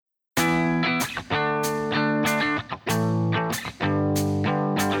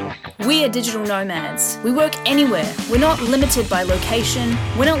We are digital nomads. We work anywhere. We're not limited by location.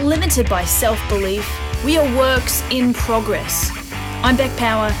 We're not limited by self-belief. We are works in progress. I'm Beck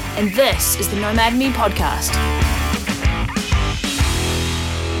Power, and this is the Nomad Me podcast.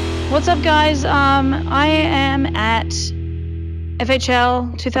 What's up, guys? I am at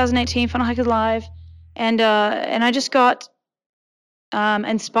FHL 2018 Funnel Hackers Live, and I just got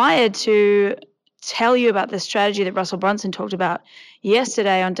inspired to tell you about the strategy that Russell Brunson talked about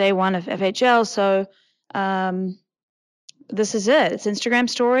yesterday on day one of FHL. So this is it. It's Instagram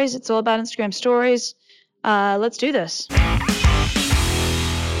stories. It's all about Instagram stories. Let's do this.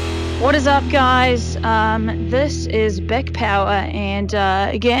 What is up, guys? This is Beck Power, and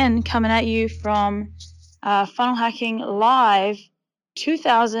again, coming at you from Funnel Hacking Live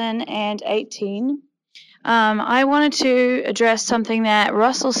 2018. I wanted to address something that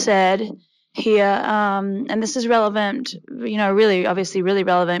Russell said here, and this is relevant, obviously really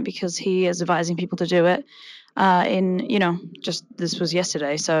relevant because he is advising people to do it just this was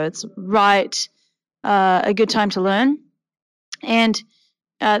yesterday, so it's right a good time to learn. And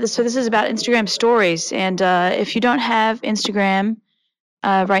this is about Instagram stories, and if you don't have Instagram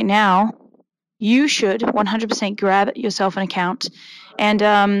right now, you should 100% grab yourself an account, and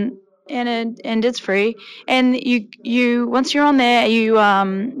it's free. And you once you're on there,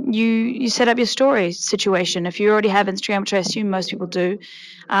 you set up your story situation. If you already have Instagram, which I assume most people do,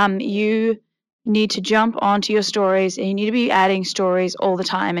 you need to jump onto your stories, and you need to be adding stories all the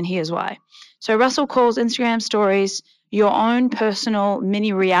time. And here's why. So Russell calls Instagram stories your own personal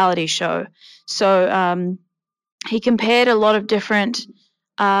mini reality show. So he compared a lot of different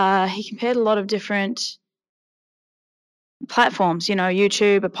platforms,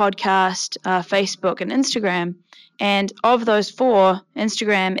 YouTube, a podcast, Facebook, and Instagram. And of those four,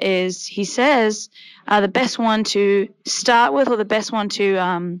 Instagram is, he says, the best one to start with, or the best one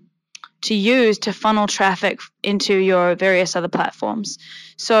to use to funnel traffic into your various other platforms.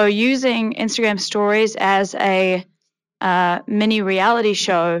 So using Instagram stories as a mini reality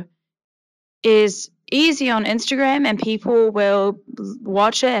show is easy on Instagram, and people will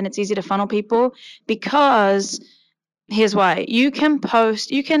watch it, and it's easy to funnel people because here's why. You can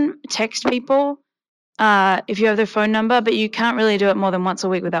text people if you have their phone number, but you can't really do it more than once a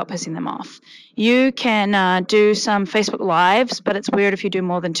week without pissing them off. You can do some Facebook Lives, but it's weird if you do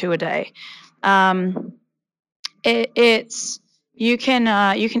more than 2 a day. You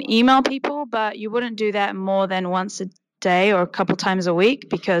can email people, but you wouldn't do that more than once a day or a couple times a week,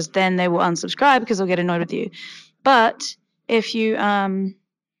 because then they will unsubscribe because they'll get annoyed with you. But if you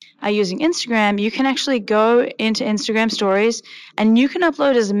are using Instagram, you can actually go into Instagram stories, and you can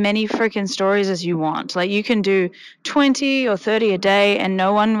upload as many freaking stories as you want. Like, you can do 20 or 30 a day, and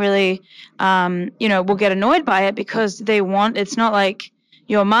no one really will get annoyed by it, because it's not like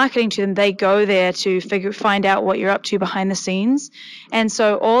you're marketing to them. They go there to find out what you're up to behind the scenes. And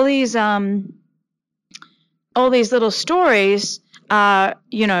so all these little stories are,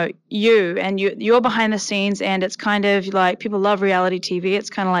 you and you're behind the scenes, and it's kind of like, people love reality TV. It's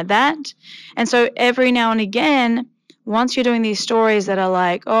kind of like that. And so every now and again, once you're doing these stories that are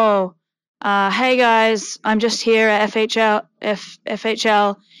like, hey guys, I'm just here at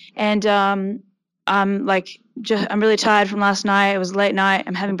FHL, and I'm really tired from last night. It was late night.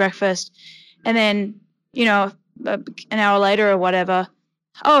 I'm having breakfast, and then an hour later or whatever,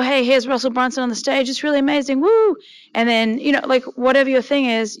 oh, hey, here's Russell Brunson on the stage. It's really amazing. Woo! And then, whatever your thing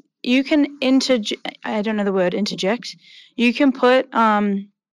is, you can I don't know the word, interject. You can put a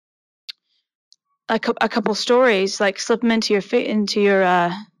couple stories, like slip them into your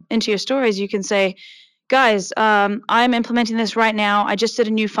stories. You can say, guys, I'm implementing this right now. I just did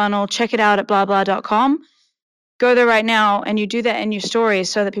a new funnel. Check it out at blah.com. Go there right now, and you do that in your stories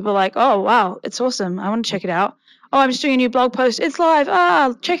so that people are like, oh, wow, it's awesome. I want to check it out. Oh, I'm just doing a new blog post. It's live.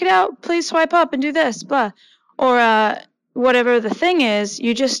 Check it out. Please swipe up and do this, blah. Or whatever the thing is,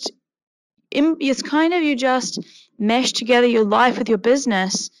 you just mesh together your life with your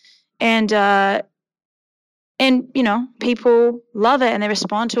business, and people love it, and they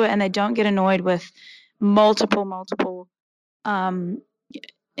respond to it, and they don't get annoyed with multiple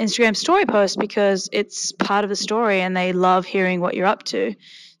Instagram story posts, because it's part of the story, and they love hearing what you're up to.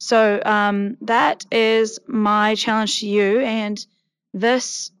 So that is my challenge to you, and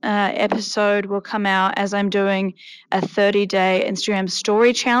this episode will come out as I'm doing a 30-day Instagram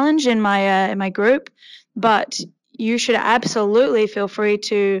story challenge in my group. But you should absolutely feel free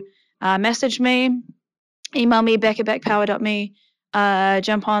to message me, email me, beck@beckpower.me,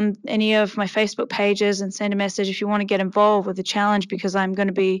 jump on any of my Facebook pages and send a message if you want to get involved with the challenge, because I'm going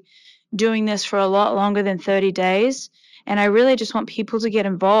to be doing this for a lot longer than 30 days. And I really just want people to get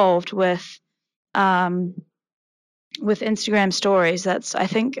involved with Instagram stories. I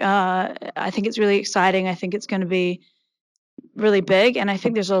think it's really exciting. I think it's going to be really big, and I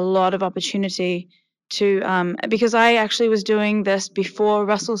think there's a lot of opportunity to because I actually was doing this before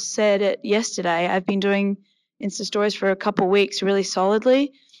Russell said it yesterday. I've been doing Insta stories for a couple weeks really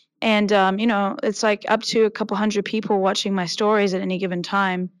solidly, and it's like up to a couple hundred people watching my stories at any given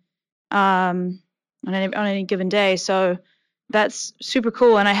time, on any given day. So that's super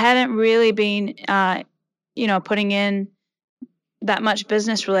cool, and I hadn't really been putting in that much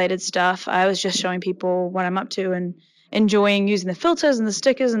business related stuff. I was just showing people what I'm up to and enjoying using the filters and the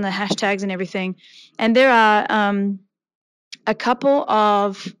stickers and the hashtags and everything. And there are a couple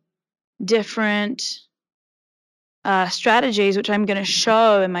of different strategies which I'm going to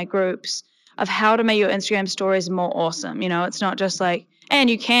show in my groups of how to make your Instagram stories more awesome. It's not just like, and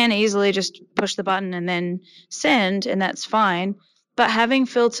you can easily just push the button and then send, and that's fine. But having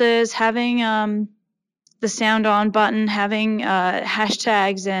filters, having the sound on button, having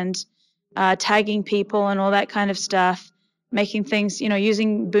hashtags and tagging people and all that kind of stuff, making things,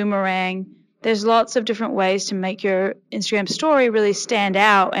 using Boomerang. There's lots of different ways to make your Instagram story really stand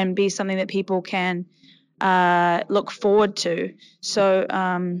out and be something that people can look forward to. So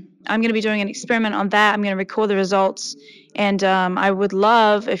I'm going to be doing an experiment on that. I'm going to record the results, and I would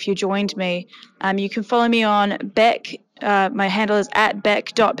love if you joined me. You can follow me on Beck. My handle is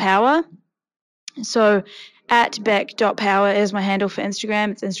 @beck.power. So @beck.power is my handle for Instagram.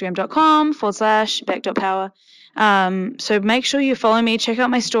 It's instagram.com/beck.power. So make sure you follow me, check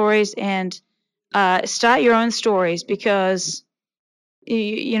out my stories, and start your own stories, because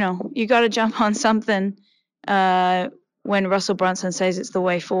you got to jump on something when Russell Brunson says it's the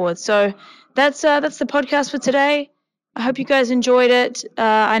way forward. So that's the podcast for today. I hope you guys enjoyed it,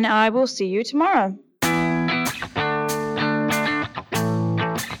 and I will see you tomorrow.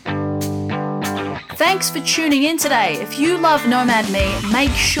 Thanks for tuning in today. If you love Nomad Me,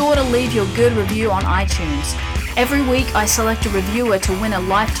 make sure to leave your good review on iTunes. Every week I select a reviewer to win a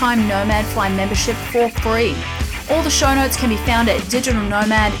lifetime Nomad Fly membership for free. All the show notes can be found at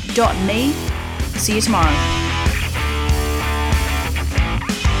digitalnomad.me. See you tomorrow.